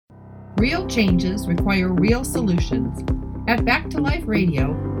Real changes require real solutions. At Back to Life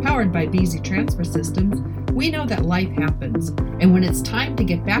Radio, powered by BZ Transfer Systems, we know that life happens, and when it's time to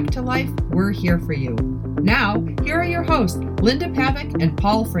get back to life, we're here for you. Now, here are your hosts, Linda Pavick and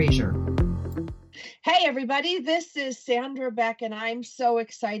Paul Frazier. Hey everybody, this is Sandra Beck, and I'm so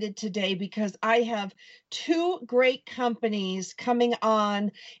excited today because I have two great companies coming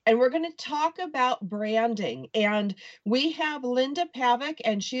on, and we're going to talk about branding. And we have Linda Pavick,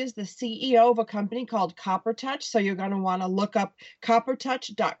 and she is the CEO of a company called CopperTouch, so you're going to want to look up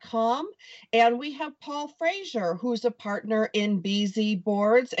coppertouch.com. And we have Paul Frazier, who's a partner in BZ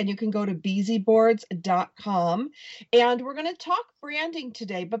Boards, and you can go to bzboards.com. And we're going to talk branding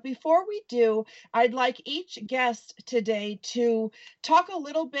today, but before we do, I'd like each guest today to talk a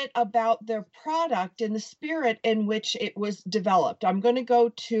little bit about their product and the spirit in which it was developed. I'm going to go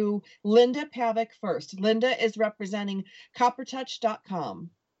to Linda Pavick first. Linda is representing coppertouch.com.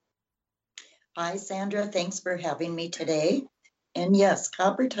 Hi, Sandra. Thanks for having me today. And yes,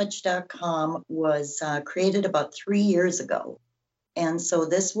 coppertouch.com was created about 3 years ago. And so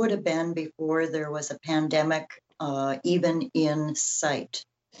this would have been before there was a pandemic even in sight.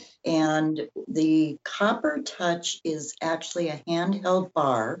 And the CopperTouch is actually a handheld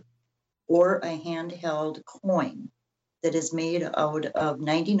bar or a handheld coin that is made out of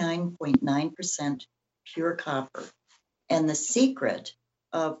 99.9% pure copper. And the secret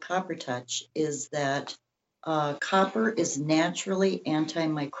of CopperTouch is that copper is naturally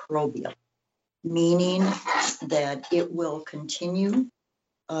antimicrobial, meaning that it will continue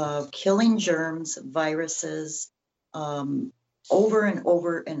killing germs, viruses, over and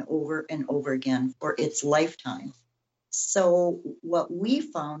over and over and over again for its lifetime. So what we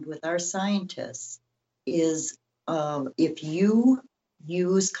found with our scientists is if you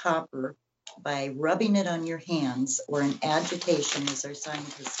use copper by rubbing it on your hands, or an agitation as our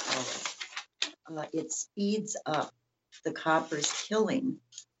scientists call it, it speeds up the copper's killing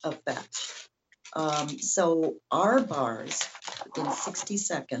effect. So our bars in 60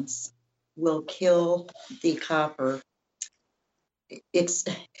 seconds will kill the copper.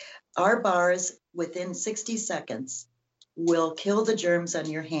 Our bars within 60 seconds will kill the germs on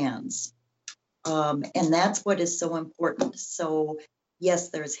your hands. And that's what is so important. So yes,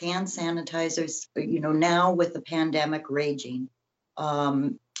 there's hand sanitizers, now with the pandemic raging,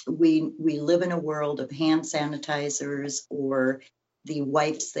 we live in a world of hand sanitizers or the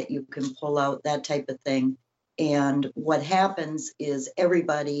wipes that you can pull out, that type of thing. And what happens is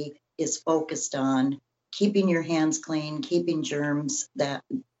everybody is focused on keeping your hands clean, keeping germs, that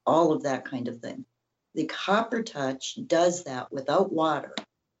all of that kind of thing. The CopperTouch does that without water.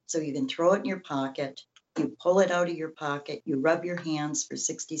 So you can throw it in your pocket, you pull it out of your pocket, you rub your hands for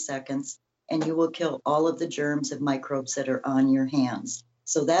 60 seconds, and you will kill all of the germs and microbes that are on your hands.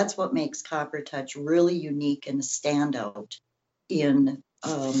 So that's what makes CopperTouch really unique and a standout in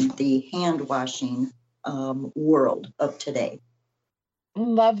the hand washing world of today.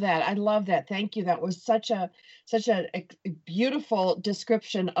 Love that. I love that. Thank you. That was such a beautiful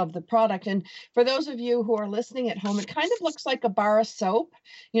description of the product. And for those of you who are listening at home, it kind of looks like a bar of soap,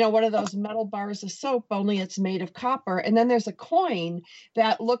 one of those metal bars of soap, only it's made of copper. And then there's a coin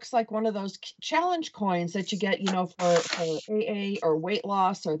that looks like one of those challenge coins that you get, for AA or weight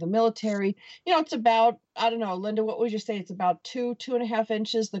loss or the military. It's about, I don't know, Linda, what would you say? It's about 2.5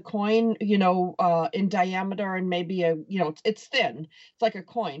 inches, the coin, in diameter, and maybe it's thin. It's like a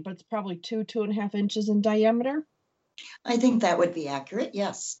coin, but it's probably 2.5 inches in diameter. I think that would be accurate.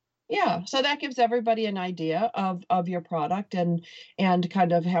 Yes. Yeah. So that gives everybody an idea of your product and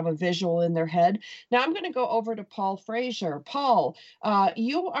kind of have a visual in their head. Now I'm going to go over to Paul Frazier. Paul,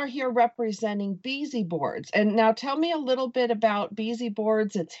 you are here representing BZ Boards. And now tell me a little bit about BZ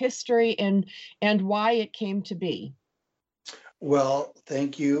Boards, its history, and why it came to be. Well,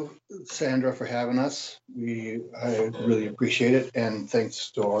 thank you, Sandra, for having us. I really appreciate it. And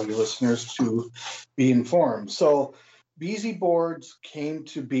thanks to all your listeners to be informed. So BZ Boards came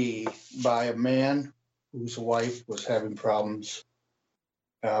to be by a man whose wife was having problems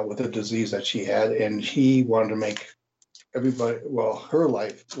with a disease that she had, and he wanted to make her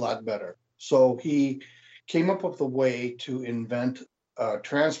life a lot better. So he came up with a way to invent a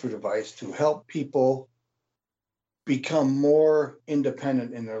transfer device to help people become more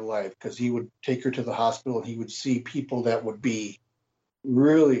independent in their life, because he would take her to the hospital and he would see people that would be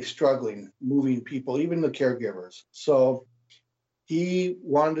really struggling, moving people, even the caregivers. So he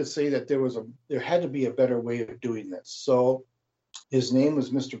wanted to say that there had to be a better way of doing this. So his name was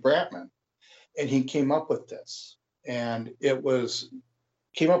Mr. Bratman, and he came up with this. And it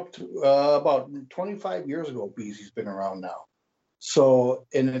came up to, about 25 years ago. BZ's been around now. So,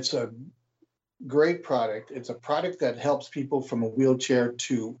 and it's a great product. It's a product that helps people from a wheelchair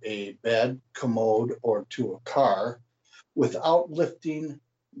to a bed, commode, or to a car without lifting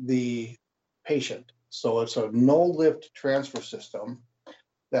the patient. So it's a no lift transfer system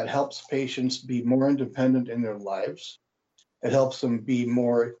that helps patients be more independent in their lives. It helps them be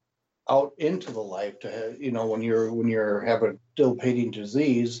more out into the life to, when you're have a debilitating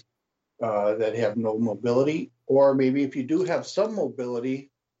disease that have no mobility, or maybe if you do have some mobility,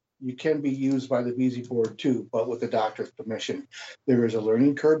 you can be used by the Beezy board too, but with the doctor's permission. There is a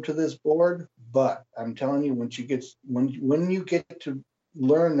learning curve to this board, but I'm telling you, when you get to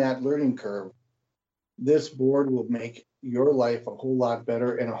learn that learning curve, this board will make your life a whole lot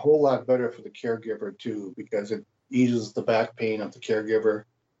better, and a whole lot better for the caregiver too, because it eases the back pain of the caregiver.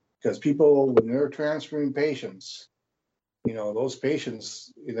 Because people, when they're transferring patients, those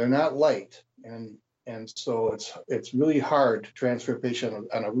patients, they're not light, and so it's really hard to transfer a patient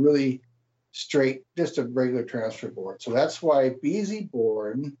on a really straight, just a regular transfer board. So that's why Beezy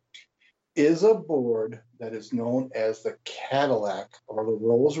board is a board that is known as the Cadillac or the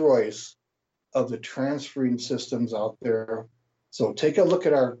Rolls-Royce of the transferring systems out there. So take a look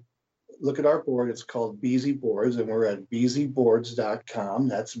at our board. It's called Beezy Boards, and we're at beasyboards.com.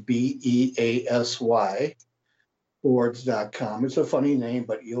 That's BEASY boards.com. It's a funny name,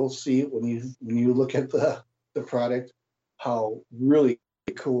 but you'll see when you look at the product how really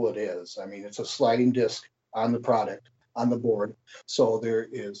cool it is. I mean, it's a sliding disc on the product, on the board. So there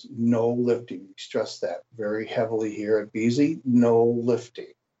is no lifting. We stress that very heavily here at Beezy, no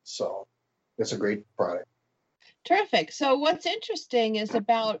lifting. So it's a great product. Terrific. So what's interesting is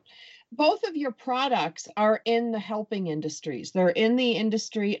about both of your products are in the helping industries. They're in the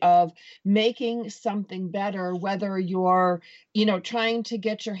industry of making something better, whether you're, trying to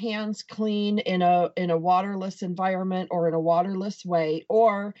get your hands clean in a waterless environment or in a waterless way,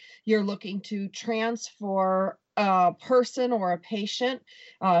 or you're looking to transfer a person or a patient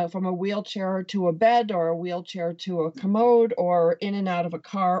from a wheelchair to a bed, or a wheelchair to a commode, or in and out of a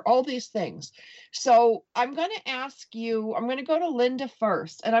car, all these things. So I'm going to go to Linda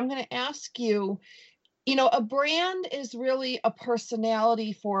first, and I'm going to ask you, a brand is really a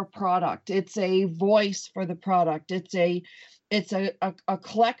personality for a product. It's a voice for the product. It's a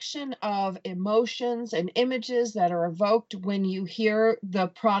collection of emotions and images that are evoked when you hear the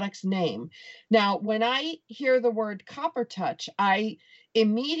product's name. Now, when I hear the word CopperTouch, I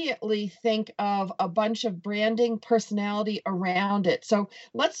immediately think of a bunch of branding personality around it. So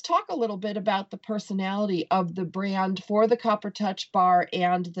let's talk a little bit about the personality of the brand for the CopperTouch bar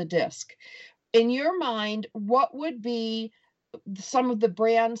and the disc. In your mind, what would be some of the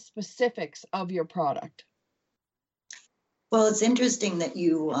brand specifics of your product? Well, it's interesting that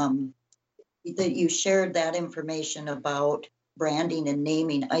you shared that information about branding and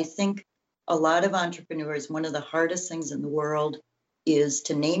naming. I think a lot of entrepreneurs, one of the hardest things in the world is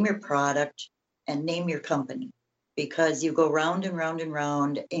to name your product and name your company, because you go round and round and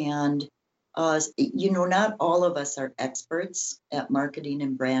round, and not all of us are experts at marketing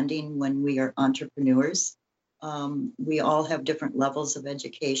and branding when we are entrepreneurs. We all have different levels of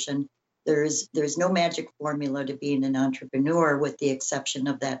education. There's no magic formula to being an entrepreneur, with the exception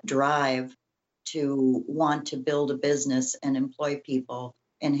of that drive to want to build a business and employ people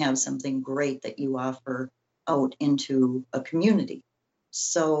and have something great that you offer out into a community.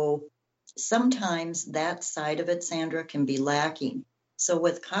 So sometimes that side of it, Sandra, can be lacking. So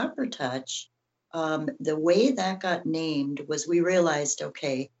with CopperTouch, the way that got named was we realized,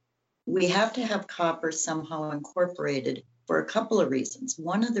 okay, we have to have copper somehow incorporated for a couple of reasons.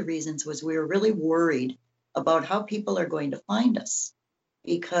 One of the reasons was we were really worried about how people are going to find us.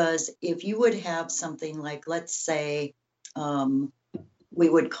 Because if you would have something like, let's say, we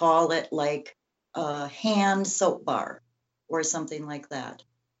would call it like a hand soap bar or something like that.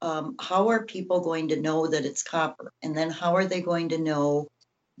 How are people going to know that it's copper? And then how are they going to know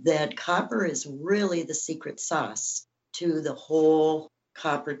that copper is really the secret sauce to the whole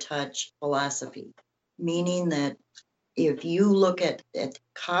CopperTouch philosophy? Meaning that if you look at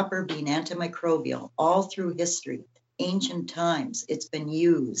copper being antimicrobial all through history, ancient times, it's been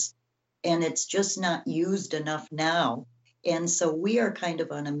used, and it's just not used enough now. And so we are kind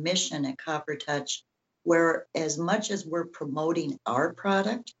of on a mission at CopperTouch, where as much as we're promoting our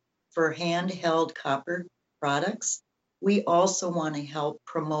product for handheld copper products, we also want to help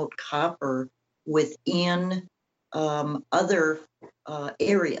promote copper within other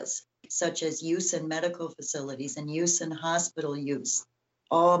areas, such as use in medical facilities and use in hospital use.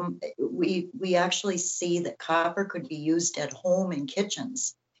 We actually see that copper could be used at home in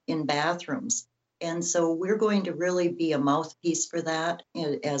kitchens, in bathrooms. And so we're going to really be a mouthpiece for that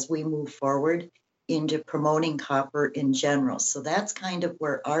as we move forward into promoting copper in general. So that's kind of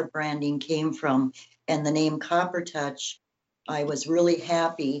where our branding came from. And the name Copper Touch, I was really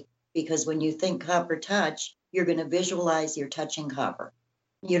happy because when you think Copper Touch, you're going to visualize you're touching copper.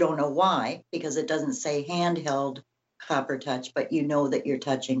 You don't know why, because it doesn't say handheld Copper Touch, but you know that you're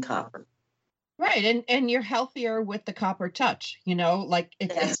touching copper. Right. And you're healthier with the Copper Touch, like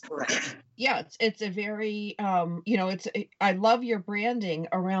That's correct. Yeah, it's a very I love your branding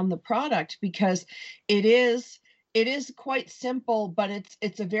around the product because it is quite simple, but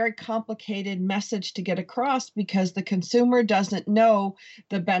it's a very complicated message to get across because the consumer doesn't know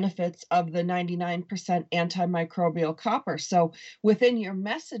the benefits of the 99% antimicrobial copper. So within your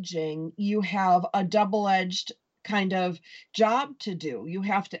messaging, you have a double-edged kind of job to do. You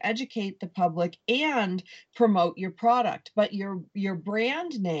have to educate the public and promote your product, but your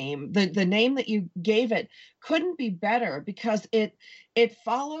brand name, the name that you gave it, couldn't be better because it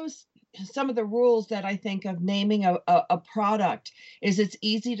follows some of the rules that I think of naming a product. Is it's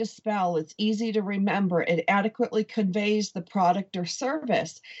easy to spell, it's easy to remember, it adequately conveys the product or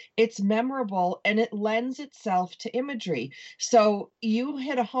service, it's memorable, and it lends itself to imagery. So you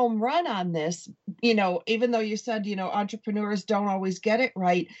hit a home run on this, even though you said, entrepreneurs don't always get it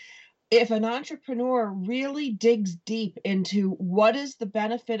right. If an entrepreneur really digs deep into what is the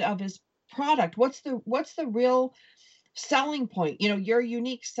benefit of his product, what's the real selling point, your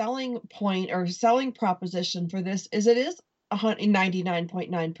unique selling point or selling proposition for this is it is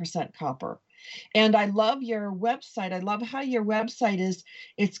 99.9% copper. And I love your website. I love how your website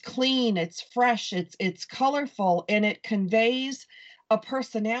it's clean, it's fresh, it's colorful, and it conveys a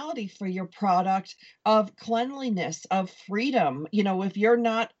personality for your product of cleanliness, of freedom. If you're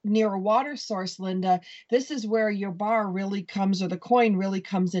not near a water source, Linda, this is where your bar really comes, or the coin really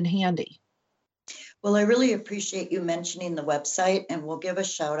comes in handy. Well, I really appreciate you mentioning the website, and we'll give a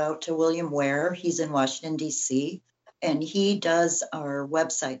shout out to William Ware. He's in Washington, D.C., and he does our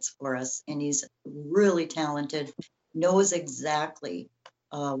websites for us, and he's really talented, knows exactly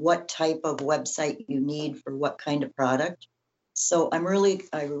what type of website you need for what kind of product. So I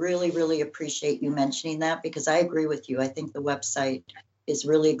really appreciate you mentioning that because I agree with you. I think the website is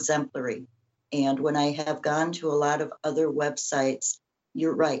really exemplary. And when I have gone to a lot of other websites,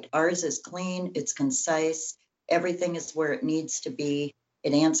 you're right. Ours is clean. It's concise. Everything is where it needs to be.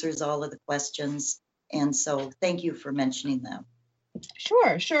 It answers all of the questions. And so thank you for mentioning that.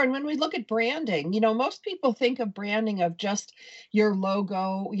 Sure. And when we look at branding, most people think of branding of just your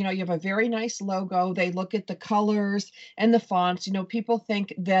logo. You have a very nice logo. They look at the colors and the fonts. People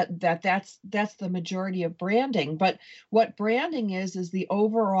think that's the majority of branding. But what branding is the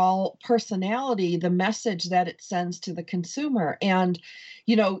overall personality, the message that it sends to the consumer. And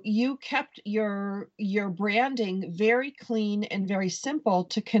you kept your branding very clean and very simple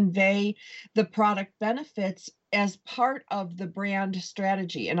to convey the product benefits as part of the brand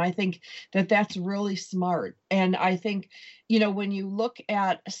strategy. And I think that's really smart. And I think, when you look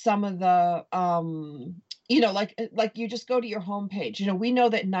at some of the, like you just go to your homepage, we know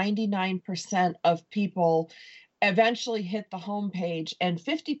that 99% of people eventually hit the homepage and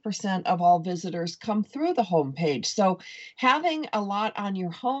 50% of all visitors come through the homepage. So having a lot on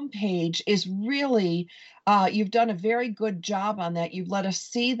your homepage is really, you've done a very good job on that. You've let us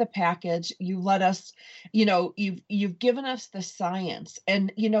see the package. You've let us, you've given us the science.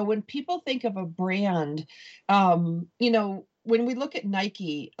 And, when people think of a brand, when we look at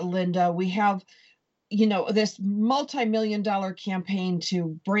Nike, Linda, we have this multi-million-dollar campaign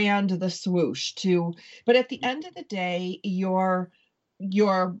to brand the swoosh but at the end of the day, your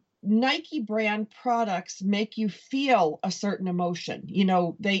Nike brand products make you feel a certain emotion.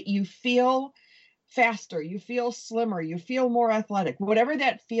 You feel faster, you feel slimmer, you feel more athletic, whatever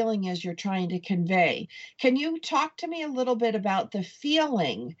that feeling is you're trying to convey. Can you talk to me a little bit about the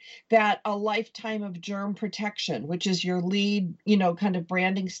feeling that a lifetime of germ protection, which is your lead, kind of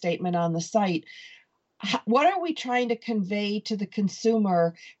branding statement on the site, what are we trying to convey to the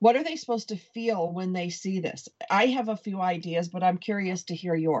consumer? What are they supposed to feel when they see this? I have a few ideas, but I'm curious to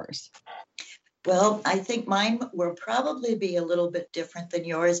hear yours. Well, I think mine will probably be a little bit different than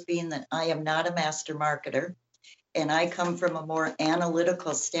yours, being that I am not a master marketer, and I come from a more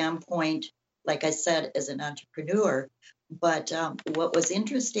analytical standpoint, like I said, as an entrepreneur. But what was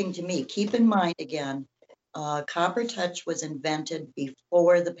interesting to me, keep in mind again, Copper Touch was invented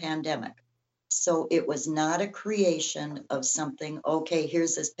before the pandemic. So it was not a creation of something, okay,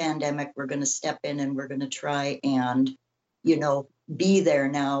 here's this pandemic, we're going to step in and we're going to try and, be there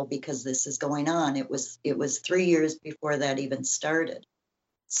now because this is going on. It was 3 years before that even started.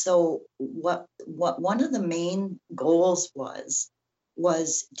 So what one of the main goals was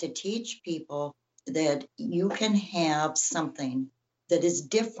to teach people that you can have something that is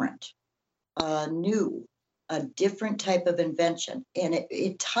different, new, a different type of invention. And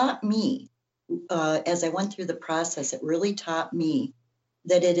it taught me, as I went through the process, it really taught me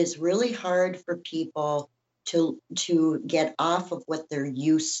that it is really hard for people to get off of what they're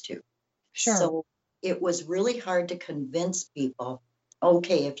used to. Sure. So it was really hard to convince people,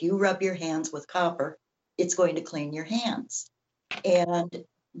 okay, if you rub your hands with copper, it's going to clean your hands. And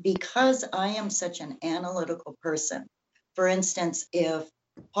because I am such an analytical person, for instance, if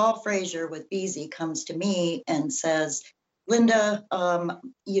Paul Frazier with Beezy comes to me and says, Linda,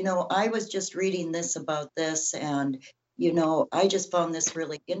 I was just reading this about this, and, I just found this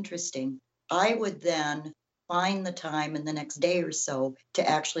really interesting. I would then find the time in the next day or so to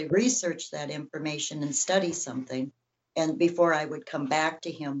actually research that information and study something. And before I would come back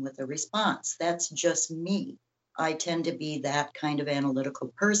to him with a response, that's just me. I tend to be that kind of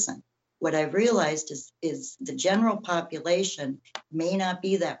analytical person. What I've realized is the general population may not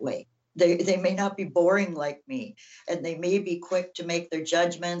be that way. They may not be boring like me, and they may be quick to make their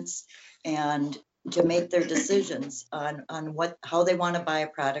judgments and to make their decisions on how they want to buy a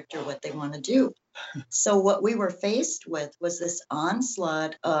product or what they want to do. So what we were faced with was this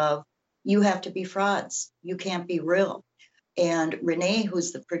onslaught of, you have to be frauds, you can't be real. And Renee,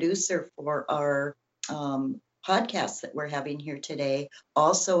 who's the producer for our podcast that we're having here today,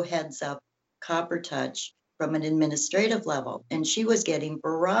 also heads up Copper Touch from an administrative level. And she was getting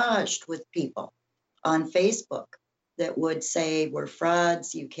barraged with people on Facebook that would say, we're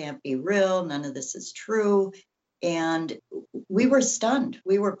frauds, you can't be real, none of this is true. And we were stunned.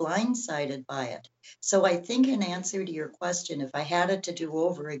 We were blindsided by it. So I think, in answer to your question, if I had it to do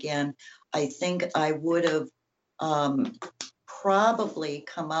over again, I think I would have probably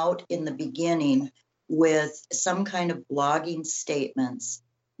come out in the beginning with some kind of blogging statements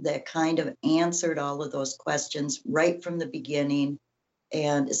that kind of answered all of those questions right from the beginning.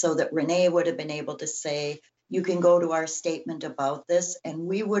 And so that Renee would have been able to say, you can go to our statement about this, and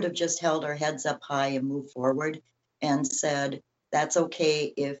we would have just held our heads up high and moved forward and said, that's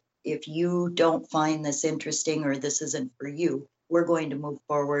okay. If you don't find this interesting or this isn't for you, we're going to move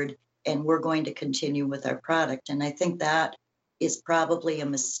forward and we're going to continue with our product. And I think that is probably a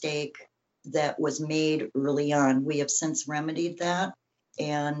mistake that was made early on. We have since remedied that,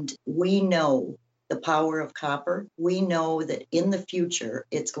 and we know the power of copper. We know that in the future,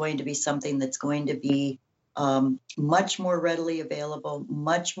 it's going to be something that's going to be much more readily available,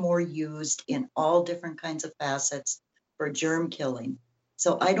 much more used in all different kinds of facets for germ killing.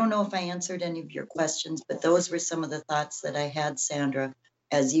 So I don't know if I answered any of your questions, but those were some of the thoughts that I had, Sandra,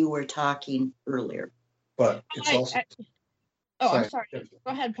 as you were talking earlier. But it's also... I'm sorry. Go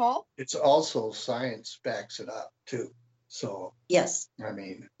ahead, Paul. It's also science backs it up too. So yes, I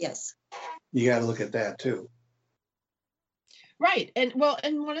mean, yes, you got to look at that too. Right. And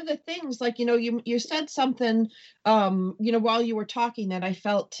one of the things, like, you said something, while you were talking that I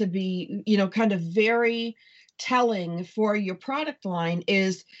felt to be, kind of very telling for your product line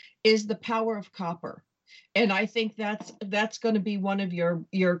is the power of copper. And I think that's going to be one of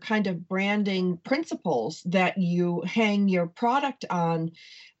your kind of branding principles that you hang your product on,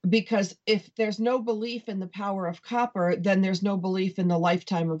 because if there's no belief in the power of copper, then there's no belief in the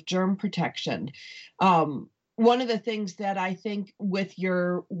lifetime of germ protection. One of the things that I think with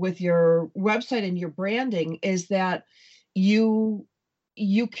your website and your branding is that you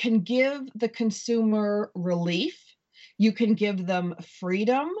can give the consumer relief, you can give them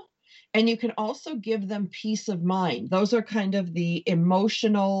freedom, and you can also give them peace of mind. Those are kind of the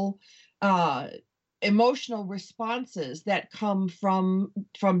emotional responses that come from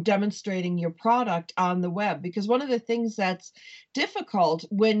demonstrating your product on the web. Because one of the things that's difficult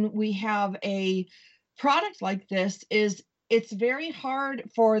when we have a product like this is it's very hard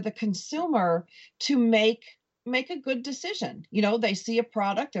for the consumer to make a good decision. They see a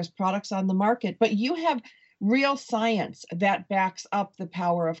product, there's products on the market, but you have real science that backs up the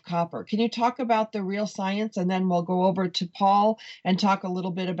power of copper. Can you talk about the real science, and then we'll go over to Paul and talk a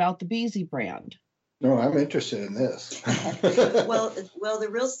little bit about the Beezy brand? No, I'm interested in this. well, the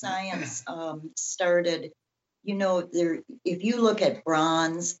real science started, if you look at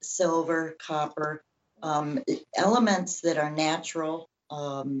bronze, silver, copper, elements that are natural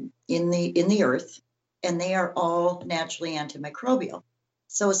in the earth, and they are all naturally antimicrobial.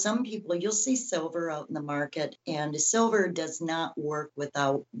 So some people, you'll see silver out in the market, and silver does not work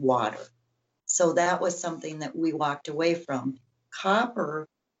without water. So that was something that we walked away from. Copper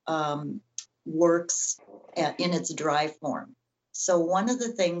works in its dry form. So one of the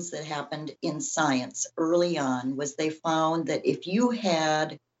things that happened in science early on was they found that if you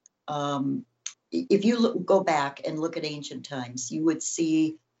go back and look at ancient times, you would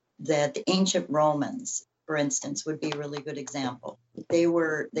see that the ancient Romans, for instance, would be a really good example. They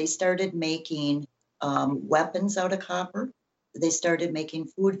started making weapons out of copper. They started making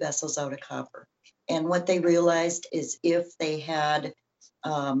food vessels out of copper. And what they realized is if they had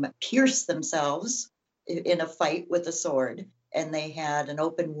pierced themselves in a fight with a sword, and they had an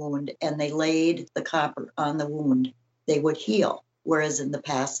open wound and they laid the copper on the wound, they would heal. Whereas in the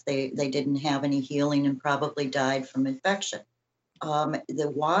past, they didn't have any healing and probably died from infection.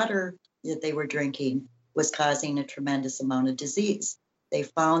 The water that they were drinking was causing a tremendous amount of disease. They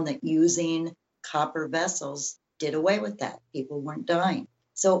found that using copper vessels did away with that. People weren't dying.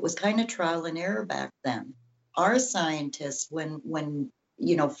 So it was kind of trial and error back then. Our scientists, when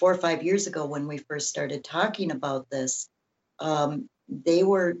 4 or 5 years ago, when we first started talking about this,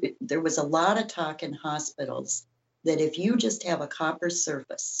 there was a lot of talk in hospitals that if you just have a copper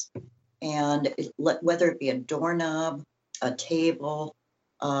surface, and whether it be a doorknob, a table,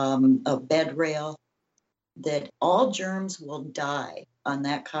 a bed rail, that all germs will die on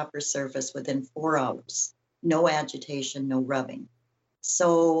that copper surface within 4 hours. No agitation, no rubbing.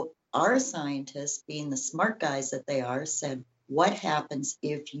 So our scientists, being the smart guys that they are, said, what happens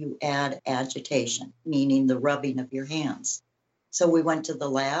if you add agitation, meaning the rubbing of your hands? So we went to the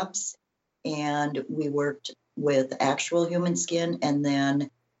labs and we worked with actual human skin, and then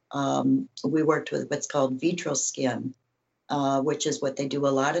we worked with what's called VitroSkin, which is what they do a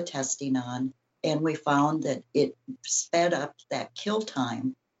lot of testing on. And we found that it sped up that kill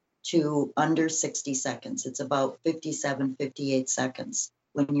time to under 60 seconds. It's about 57, 58 seconds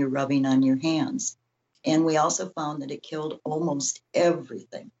when you're rubbing on your hands. And we also found that it killed almost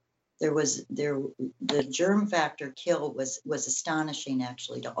everything. The germ factor kill was astonishing,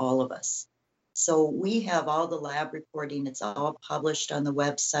 actually, to all of us. So we have all the lab reporting. It's all published on the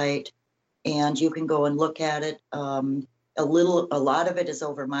website, and you can go and look at it. A lot of it is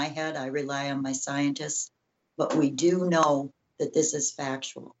over my head. I rely on my scientists, but we do know that this is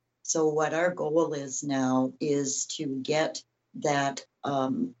factual. So what our goal is now is to get that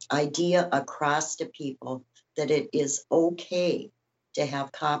idea across to people that it is okay to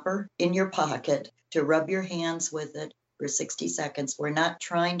have copper in your pocket, to rub your hands with it for 60 seconds. We're not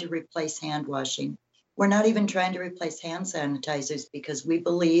trying to replace hand washing. We're not even trying to replace hand sanitizers, because we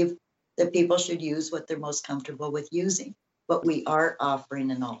believe that people should use what they're most comfortable with using, but we are offering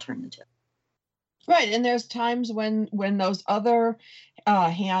an alternative. Right, and there's times when those other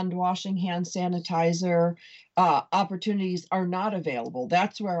hand washing, hand sanitizer opportunities are not available.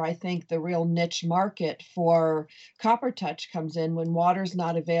 That's where I think the real niche market for Copper Touch comes in, when water's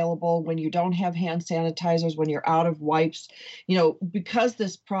not available, when you don't have hand sanitizers, when you're out of wipes. Because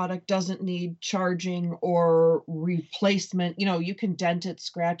this product doesn't need charging or replacement, you can dent it,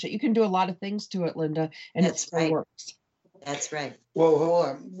 scratch it. You can do a lot of things to it, Linda, and it still works. That's right. Well, hold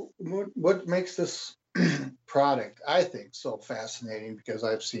on. What makes this product, I think, so fascinating, because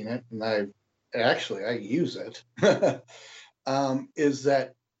I've seen it and I use it, is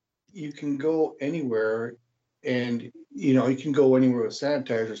that you can go anywhere, and you can go anywhere with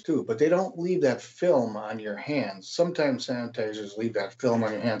sanitizers too, but they don't leave that film on your hands. Sometimes sanitizers leave that film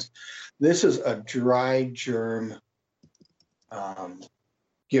on your hands. This is a dry germ,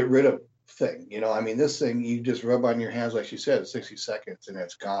 get rid of thing. This thing you just rub on your hands, like she said, 60 seconds and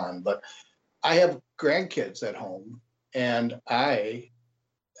it's gone. But I have grandkids at home, and I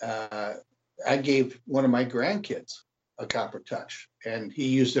gave one of my grandkids a Copper Touch, and he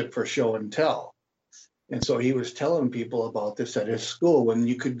used it for show and tell. And so he was telling people about this at his school when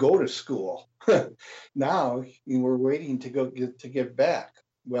you could go to school. Now we're waiting to get back.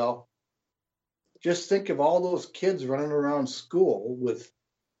 Well, just think of all those kids running around school with,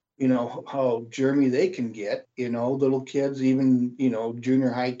 how germy they can get, little kids, even, junior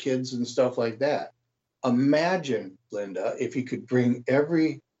high kids and stuff like that. Imagine, Linda, if you could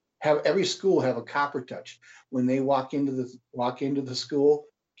have every school have a Copper Touch. When they walk into the school,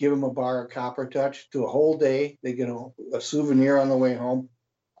 give them a bar of Copper Touch to a whole day. They get a souvenir on the way home.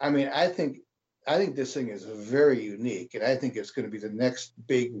 I think this thing is very unique, and I think it's going to be the next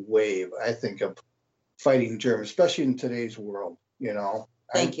big wave, I think, of fighting germs, especially in today's world,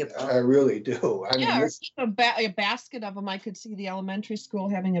 Thank you, Paul. I really do. A basket of them. I could see the elementary school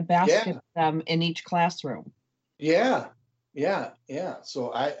having a basket of them in each classroom. Yeah.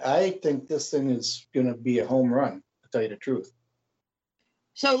 So I think this thing is going to be a home run, to tell you the truth.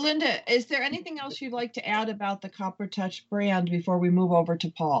 So, Linda, is there anything else you'd like to add about the Copper Touch brand before we move over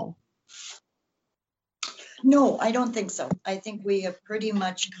to Paul? No, I don't think so. I think we have pretty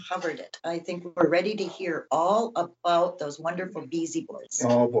much covered it. I think we're ready to hear all about those wonderful Beezy boards.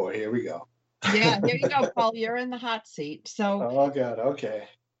 Oh boy, here we go. Yeah, here you go, Paul. You're in the hot seat. So Oh God, okay.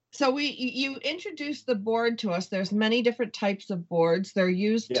 So you introduced the board to us. There's many different types of boards. They're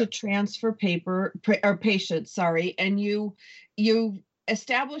used to transfer patients, sorry, and you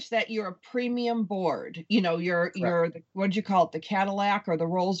established that you're a premium board. You know, you're the, what'd you call it, the Cadillac or the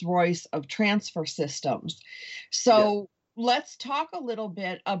Rolls-Royce of transfer systems. So let's talk a little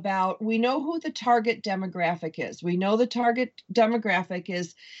bit about, we know who the target demographic is. We know the target demographic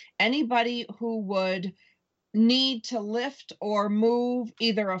is anybody who would need to lift or move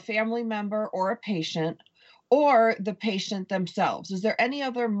either a family member or a patient or the patient themselves. Is there any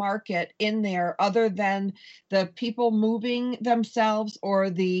other market in there other than the people moving themselves or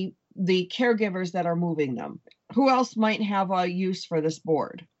the caregivers that are moving them? Who else might have a use for this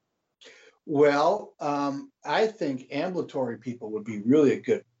board? Well, I think ambulatory people would be really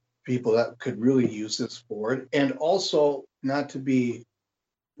good people that could really use this board. And also, not to be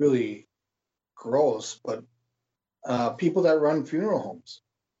really gross, but people that run funeral homes,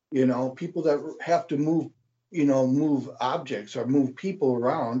 you know, people that have to move objects or move people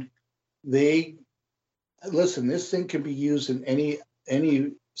around. This thing can be used in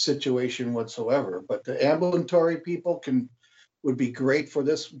any situation whatsoever, but the ambulatory people would be great for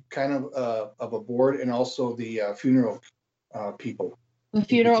this kind of a board, and also the funeral people. The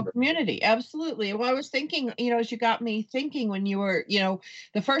funeral community, absolutely. Well, I was thinking, as you got me thinking when you were,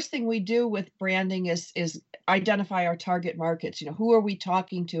 the first thing we do with branding is identify our target markets. Who are we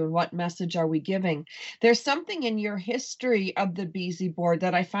talking to and what message are we giving? There's something in your history of the Beezy board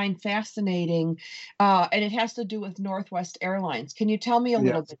that I find fascinating, and it has to do with Northwest Airlines. Can you tell me a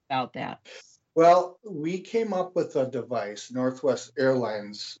little bit about that? Well, we came up with a device, Northwest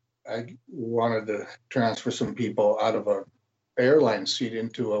Airlines. I wanted to transfer some people out of a airline seat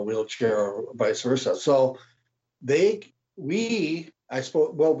into a wheelchair or vice versa. So before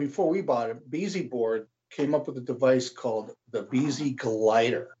we bought it, Beezy board came up with a device called the Beezy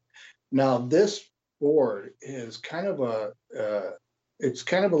Glider. Now this board is kind of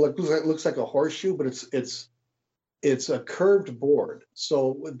looks like a horseshoe, but it's a curved board.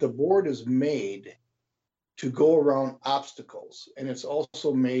 So the board is made to go around obstacles, and it's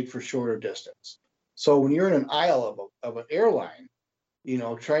also made for shorter distance. So when you're in an aisle of an airline,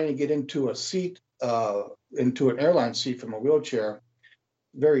 trying to get into a seat, into an airline seat from a wheelchair,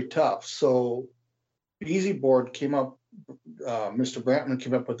 very tough. So Beezy board came up, Mr. Brantman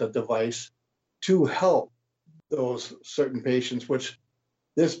came up with a device to help those certain patients, which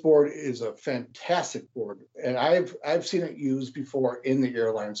this board is a fantastic board. And I've seen it used before in the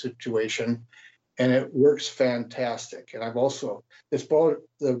airline situation, and it works fantastic. And the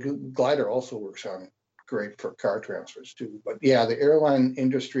glider also works on great for car transfers too. But yeah, the airline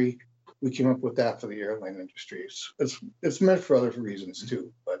industry, we came up with that for the airline industry. It's meant for other reasons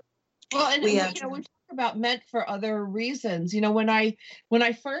too. But we talk about meant for other reasons. When I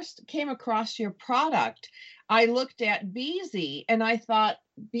first came across your product, I looked at Beezy and I thought,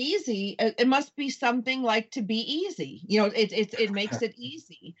 Beezy, it must be something like to be easy. It makes it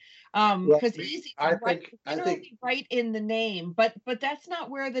easy. Because easy, I think right in the name, but that's not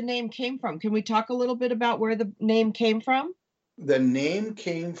where the name came from. Can we talk a little bit about where the name came from? The name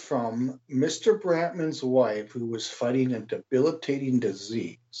came from Mr. Brantman's wife, who was fighting a debilitating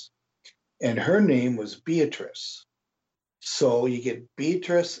disease, and her name was Beatrice. So you get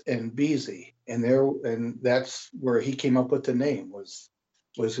Beatrice and Beezy, and that's where he came up with the name. Was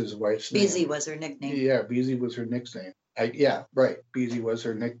his wife's name. Beezy was her nickname. Yeah, Beezy was her nickname. Beezy was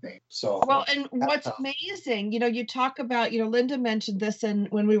her nickname. So well, and what's amazing, you talk about, Linda mentioned this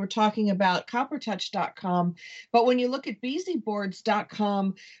when we were talking about coppertouch.com, but when you look at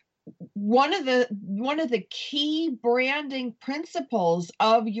beezyboards.com, one of the key branding principles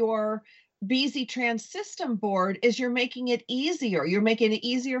of your Beezy Trans System board is you're making it easier. You're making it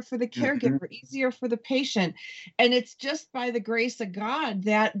easier for the caregiver, easier for the patient. And it's just by the grace of God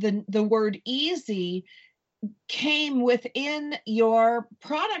that the word easy came within your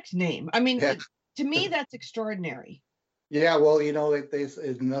product name. I mean, to me, that's extraordinary. Yeah, well,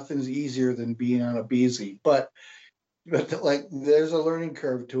 nothing's easier than being on a Beezy, but like there's a learning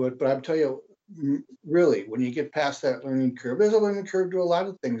curve to it. But I'm telling you, really, when you get past that learning curve, there's a learning curve to a lot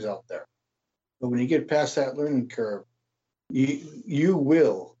of things out there. But when you get past that learning curve, you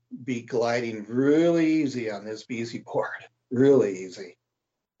will be gliding really easy on this Beezy board, really easy.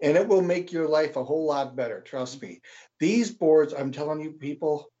 And it will make your life a whole lot better, trust me. These boards, I'm telling you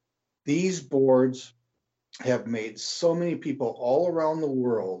people, these boards have made so many people all around the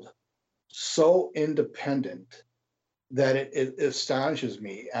world so independent that it astonishes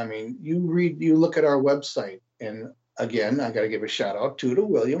me. I mean, you look at our website, and again, I got to give a shout out to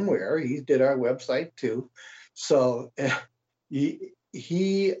William Ware. He did our website too. So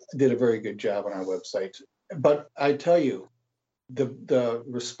he did a very good job on our website. But I tell you, the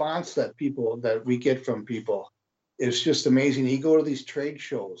response that we get from people is just amazing. You go to these trade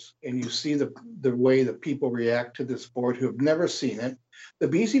shows and you see the way that people react to this board who have never seen it. The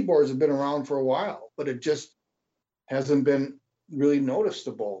BZ boards have been around for a while, but it just hasn't been really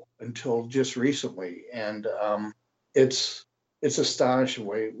noticeable until just recently. And it's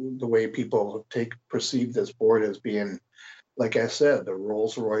astonishing the way people perceive this board as being, like I said, the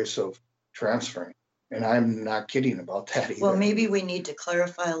Rolls Royce of transferring. And I'm not kidding about that either. Well, maybe we need to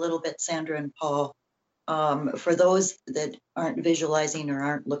clarify a little bit, Sandra and Paul. For those that aren't visualizing or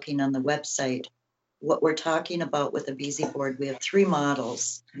aren't looking on the website, what we're talking about with the BZ board, we have 3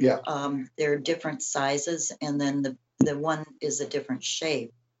 models. Yeah. They're different sizes, and then the one is a different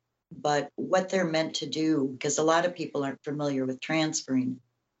shape. But what they're meant to do, because a lot of people aren't familiar with transferring,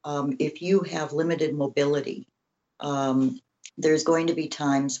 if you have limited mobility, there's going to be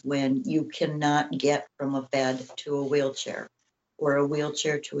times when you cannot get from a bed to a wheelchair, or a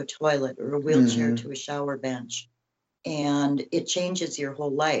wheelchair to a toilet, or a wheelchair to a shower bench. And it changes your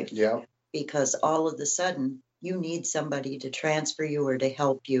whole life. Yeah. Because all of a sudden you need somebody to transfer you or to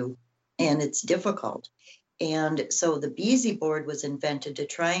help you, and it's difficult. And so the BZ board was invented to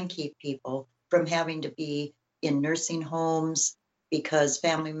try and keep people from having to be in nursing homes because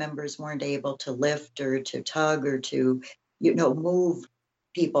family members weren't able to lift or to tug or to, move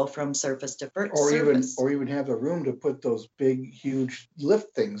people from surface to surface. Or even have a room to put those big, huge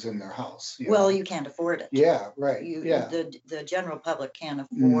lift things in their house. You can't afford it. Yeah, right. The general public can't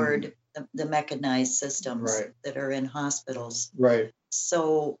afford the mechanized systems that are in hospitals. Right.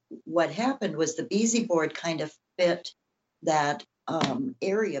 So what happened was the BZ board kind of fit that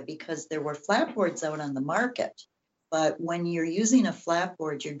area because there were flat boards out on the market. But when you're using a flat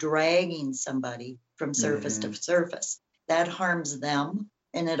board, you're dragging somebody from surface to surface. That harms them,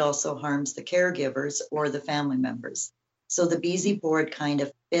 and it also harms the caregivers or the family members. So the BZ board kind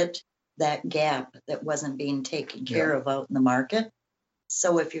of fit that gap that wasn't being taken care of out in the market.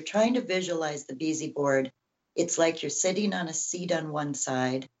 So if you're trying to visualize the BZ board, it's like you're sitting on a seat on one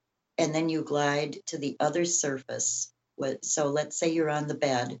side, and then you glide to the other surface. So let's say you're on the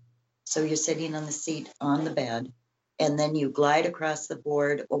bed. So you're sitting on the seat on the bed, and then you glide across the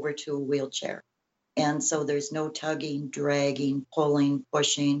board over to a wheelchair. And so there's no tugging, dragging, pulling,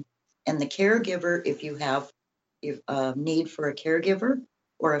 pushing. And the caregiver, if you have a need for a caregiver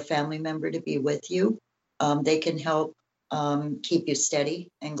or a family member to be with you, they can help keep you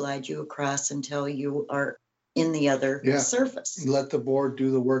steady and glide you across until you are in the other surface. Let the board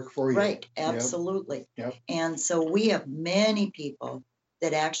do the work for you. Right, absolutely. Yep. And so we have many people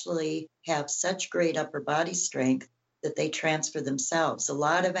that actually have such great upper body strength that they transfer themselves. A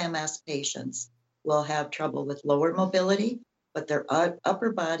lot of MS patients will have trouble with lower mobility, but their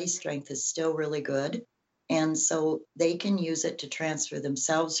upper body strength is still really good. And so they can use it to transfer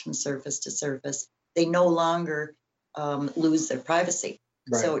themselves from surface to surface. They no longer lose their privacy.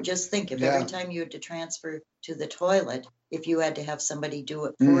 Right. So just think, if every time you had to transfer to the toilet, if you had to have somebody do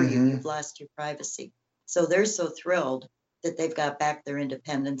it for you, you've lost your privacy. So they're so thrilled that they've got back their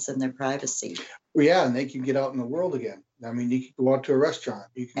independence and their privacy. Well, yeah, and they can get out in the world again. I mean, you can go out to a restaurant.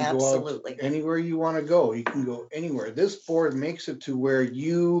 You can go out anywhere you want to go. You can go anywhere. This board makes it to where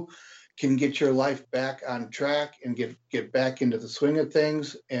you can get your life back on track and get back into the swing of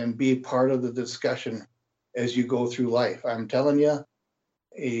things and be part of the discussion as you go through life. I'm telling you,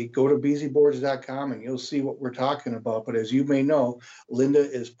 go to bzboards.com and you'll see what we're talking about. But as you may know, Linda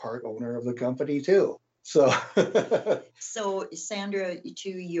is part owner of the company too. So, so Sandra, to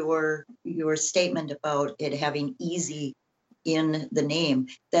your statement about it having easy in the name,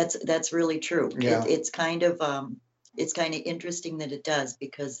 that's really true. Yeah. It's kind of interesting that it does,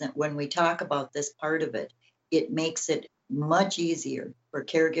 because when we talk about this part of it, it makes it much easier for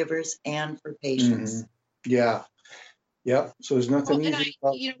caregivers and for patients. Yeah. Yep. So there's nothing easy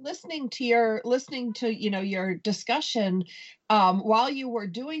about listening to your discussion, while you were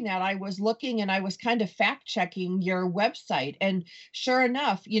doing that, I was looking and I was kind of fact checking your website, and sure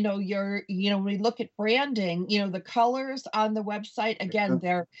enough, when we look at branding, the colors on the website, again,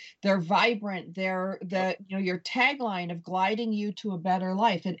 they're vibrant. They're your tagline of gliding you to a better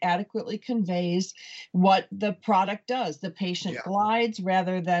life. It adequately conveys what the product does. The patient glides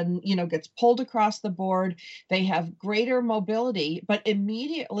rather than, gets pulled across the board. They have greater greater mobility, but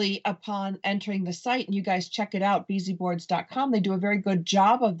immediately upon entering the site, and you guys check it out, beezyboards.com, they do a very good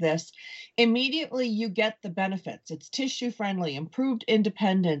job of this. Immediately you get the benefits. It's tissue friendly, improved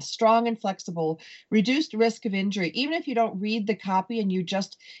independence, strong and flexible, reduced risk of injury. Even if you don't read the copy and you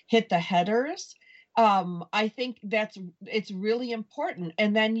just hit the headers, I think it's really important.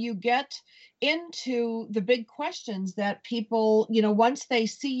 And then you get into the big questions that people, once they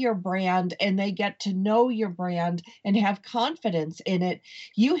see your brand and they get to know your brand and have confidence in it,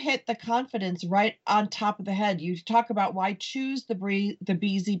 you hit the confidence right on top of the head. You talk about why choose the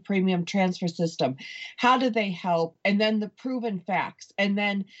Beezy Premium Transfer System. How do they help? And then the proven facts. And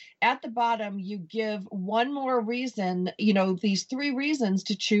then at the bottom, you give one more reason, these 3 reasons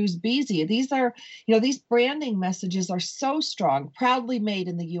to choose Beezy. These are, these branding messages are so strong, proudly made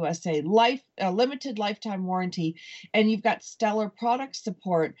in the USA, limited lifetime warranty, and you've got stellar product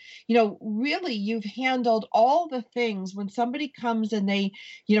support. Really, you've handled all the things when somebody comes and they,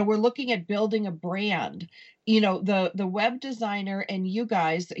 we're looking at building a brand. The web designer and you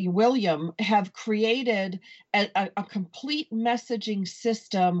guys, William, have created a complete messaging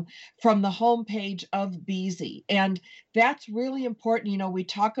system from the homepage of Beezy. And that's really important. We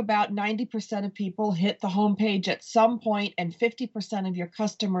talk about 90% of people hit the homepage at some point, and 50% of your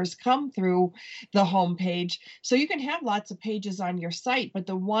customers come through the homepage. So you can have lots of pages on your site, but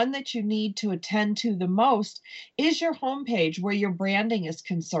the one that you need to attend to the most is your homepage, where your branding is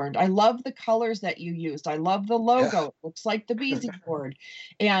concerned. I love the colors that you used. I love the logo. Yeah. It looks like the Beezy board.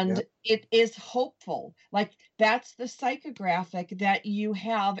 And it is hopeful. Like, that's the psychographic that you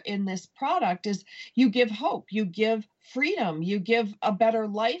have in this product, is you give hope, you give freedom, you give a better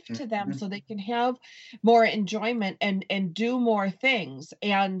life to them so they can have more enjoyment and do more things.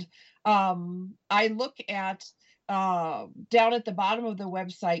 And I look at down at the bottom of the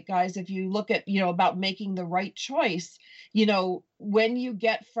website, guys, if you look at, about making the right choice, when you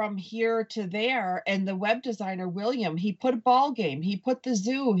get from here to there, and the web designer, William, he put a ball game, he put the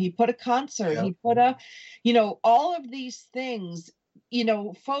zoo, he put a concert, he put all of these things.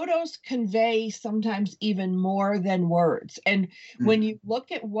 Photos convey sometimes even more than words. And when you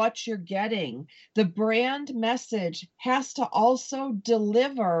look at what you're getting, the brand message has to also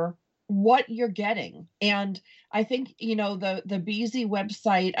deliver what you're getting. And I think, the Beezy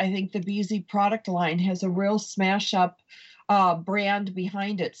website, I think the Beezy product line has a real smash up brand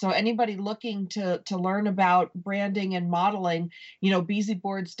behind it. So anybody looking to learn about branding and modeling,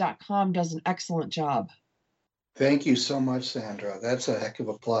 beezyboards.com does an excellent job. Thank you so much, Sandra. That's a heck of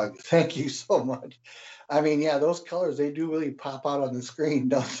a plug. Thank you so much. I mean, yeah, those colors, they do really pop out on the screen,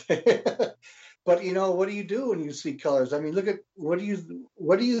 don't they? But what do you do when you see colors? I mean, look at what do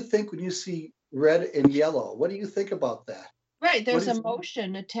you think when you see red and yellow? What do you think about that? Right, there's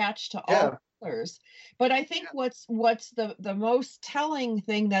emotion attached to all colors. But I think what's the most telling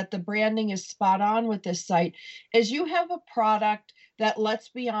thing that the branding is spot on with this site is you have a product that, let's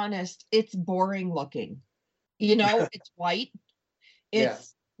be honest, it's boring looking. It's white.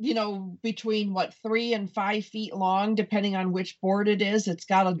 It's, between 3 and 5 feet long, depending on which board it is. It's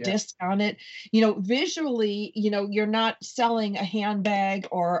got a disc on it. Visually, you're not selling a handbag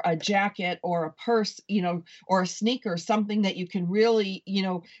or a jacket or a purse, or a sneaker, something that you can really,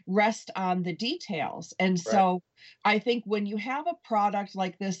 rest on the details. And so I think when you have a product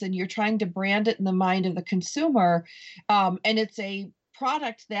like this and you're trying to brand it in the mind of the consumer, and it's a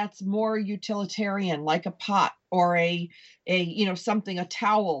product that's more utilitarian, like a pot or a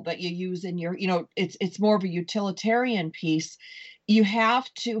towel that you use in your, it's more of a utilitarian piece. You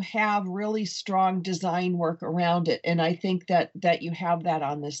have to have really strong design work around it. And I think that you have that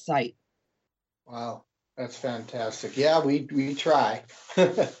on this site. Wow, that's fantastic. Yeah, we try.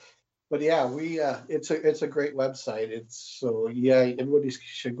 But yeah, it's a great website. Everybody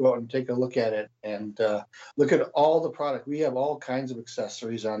should go out and take a look at it and look at all the product. We have all kinds of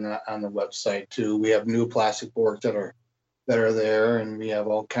accessories on the website too. We have new plastic boards that are there, and we have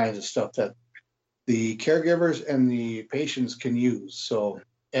all kinds of stuff that the caregivers and the patients can use. So,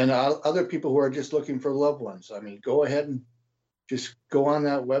 and other people who are just looking for loved ones. I mean, go ahead and just go on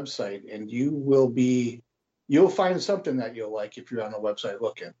that website, and you'll find something that you'll like if you're on the website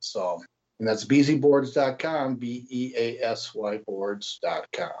looking. So, and that's beezyboards.com, BEASY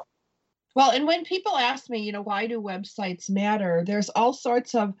boards.com. Well, and when people ask me, why do websites matter? There's all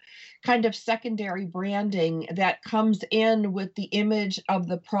sorts of kind of secondary branding that comes in with the image of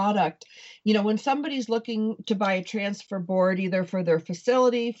the product. When somebody's looking to buy a transfer board, either for their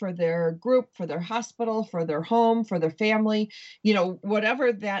facility, for their group, for their hospital, for their home, for their family,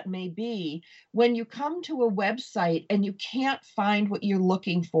 whatever that may be, when you come to a website and you can't find what you're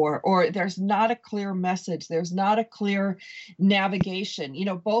looking for, or there's not a clear message, there's not a clear navigation.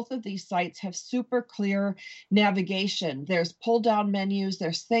 Both of these sites have super clear navigation. There's pull down menus,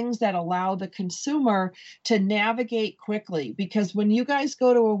 there's things that allow the consumer to navigate quickly. Because when you guys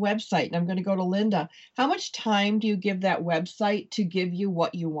go to a website, and I'm going to go to Linda, how much time do you give that website to give you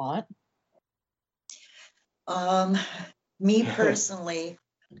what you want? Me personally,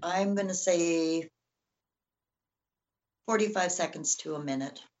 I'm going to say 45 seconds to a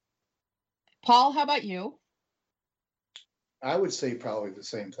minute. Paul, how about you? I would say probably the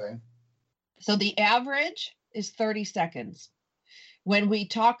same thing. So the average is 30 seconds. When we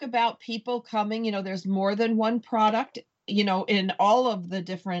talk about people coming, there's more than one product, in all of the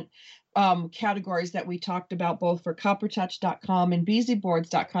different categories that we talked about, both for coppertouch.com and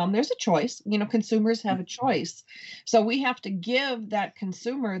beezyboards.com. There's a choice. Consumers have a choice. So we have to give that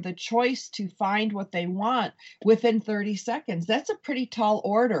consumer the choice to find what they want within 30 seconds. That's a pretty tall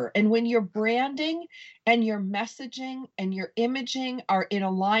order. And when your branding and your messaging and your imaging are in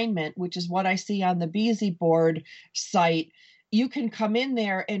alignment, which is what I see on the Beezy Board site, you can come in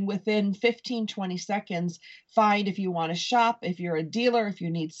there and within 15, 20 seconds, find if you want to shop, if you're a dealer, if you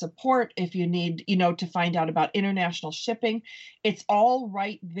need support, if you need, to find out about international shipping. It's all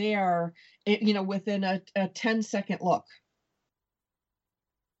right there, within a 10-second look.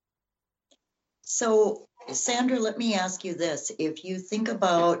 So, Sandra, let me ask you this. If you think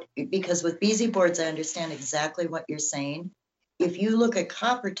about, because with Beezy Boards, I understand exactly what you're saying. If you look at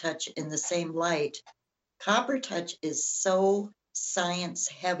CopperTouch in the same light, CopperTouch is so science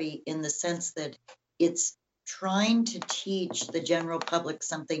heavy in the sense that it's trying to teach the general public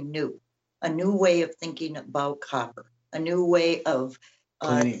something new, a new way of thinking about copper, a new way of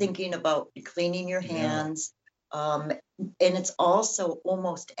thinking about cleaning your hands. And it's also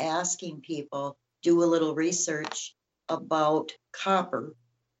almost asking people, do a little research about copper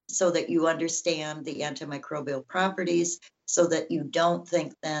so that you understand the antimicrobial properties, so that you don't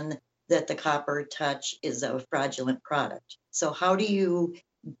think then that the CopperTouch is a fraudulent product. So how do you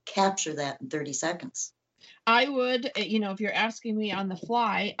capture that in 30 seconds? I would, if you're asking me on the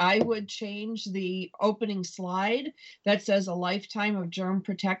fly, I would change the opening slide that says a lifetime of germ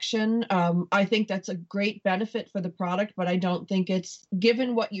protection. I think that's a great benefit for the product, but I don't think it's,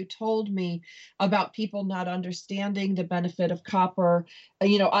 given what you told me about people not understanding the benefit of copper,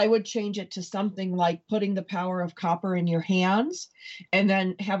 I would change it to something like putting the power of copper in your hands, and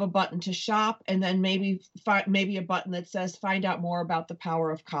then have a button to shop, and then maybe a button that says find out more about the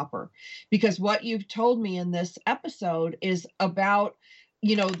power of copper. Because what you've told me in this episode is about,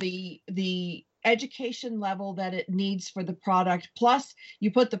 the education level that it needs for the product. Plus,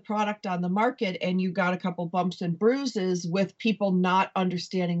 you put the product on the market and you got a couple bumps and bruises with people not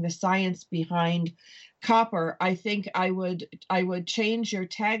understanding the science behind copper. I think I would change your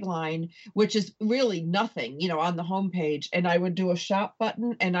tagline, which is really nothing, on the homepage, and I would do a shop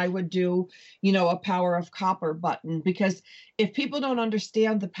button, and I would do, a power of copper button, because if people don't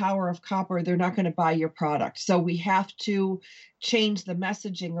understand the power of copper, they're not going to buy your product. So we have to change the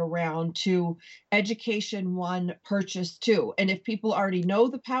messaging around to education 1, purchase 2. And if people already know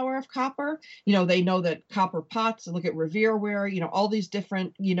the power of copper, they know that copper pots, look at Revereware, all these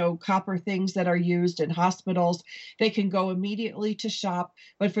different, copper things that are used in hospitals, they can go immediately to shop.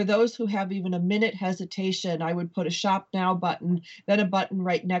 But for those who have even a minute hesitation, I would put a shop now button, then a button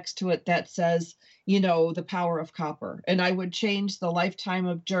right next to it that says, the power of copper. And I would change the lifetime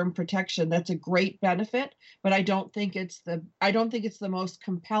of germ protection. That's a great benefit, but I don't think it's the most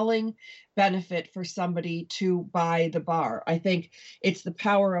compelling benefit for somebody to buy the bar. I think it's the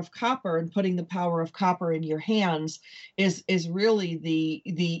power of copper, and putting the power of copper in your hands is really the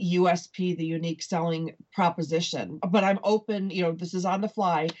USP, the unique selling proposition. But I'm open, this is on the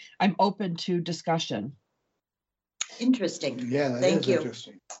fly. I'm open to discussion. Interesting. Yeah, Thank you.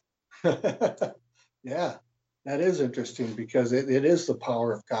 Interesting. Yeah, that is interesting, because it is the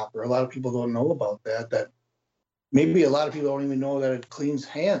power of copper. A lot of people don't know about that maybe a lot of people don't even know that it cleans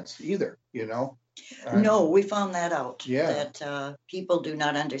hands either, No, we found that out. Yeah. That people do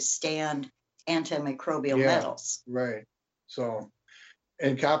not understand antimicrobial metals. Right. So,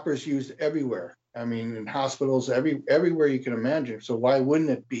 and copper is used everywhere. I mean, in hospitals, everywhere you can imagine. So why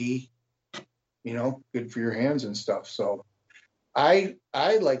wouldn't it be, good for your hands and stuff? So I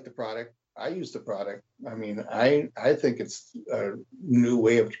like the product. I use the product. I mean, I think it's a new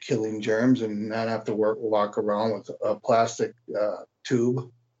way of killing germs and not have to walk around with a plastic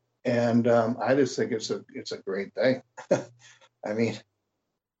tube. And I just think it's a great thing. I mean,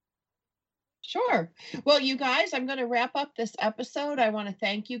 Sure. Well, you guys, I'm going to wrap up this episode. I want to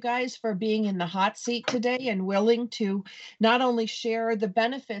thank you guys for being in the hot seat today and willing to not only share the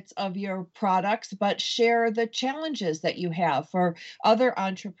benefits of your products, but share the challenges that you have for other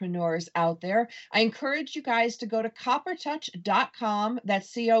entrepreneurs out there. I encourage you guys to go to coppertouch.com.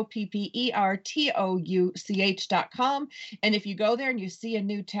 That's COPPERTOUCH.com. And if you go there and you see a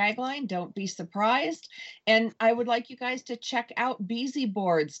new tagline, don't be surprised. And I would like you guys to check out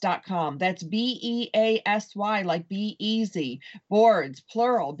beasyboards.com. That's BEASY, like be easy, boards,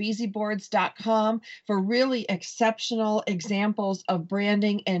 plural, beasyboards.com for really exceptional examples of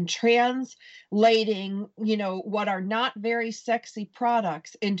branding and translating, what are not very sexy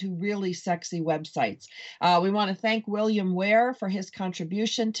products into really sexy websites. We want to thank William Ware for his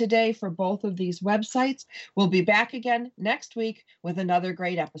contribution today for both of these websites. We'll be back again next week with another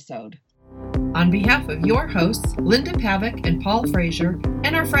great episode. On behalf of your hosts, Linda Pavick and Paul Frazier,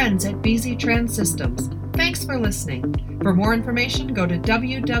 and our friends at BZ Trans Systems, thanks for listening. For more information, go to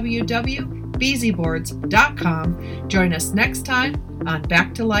www.beasyboards.com. Join us next time on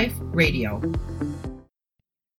Back to Life Radio.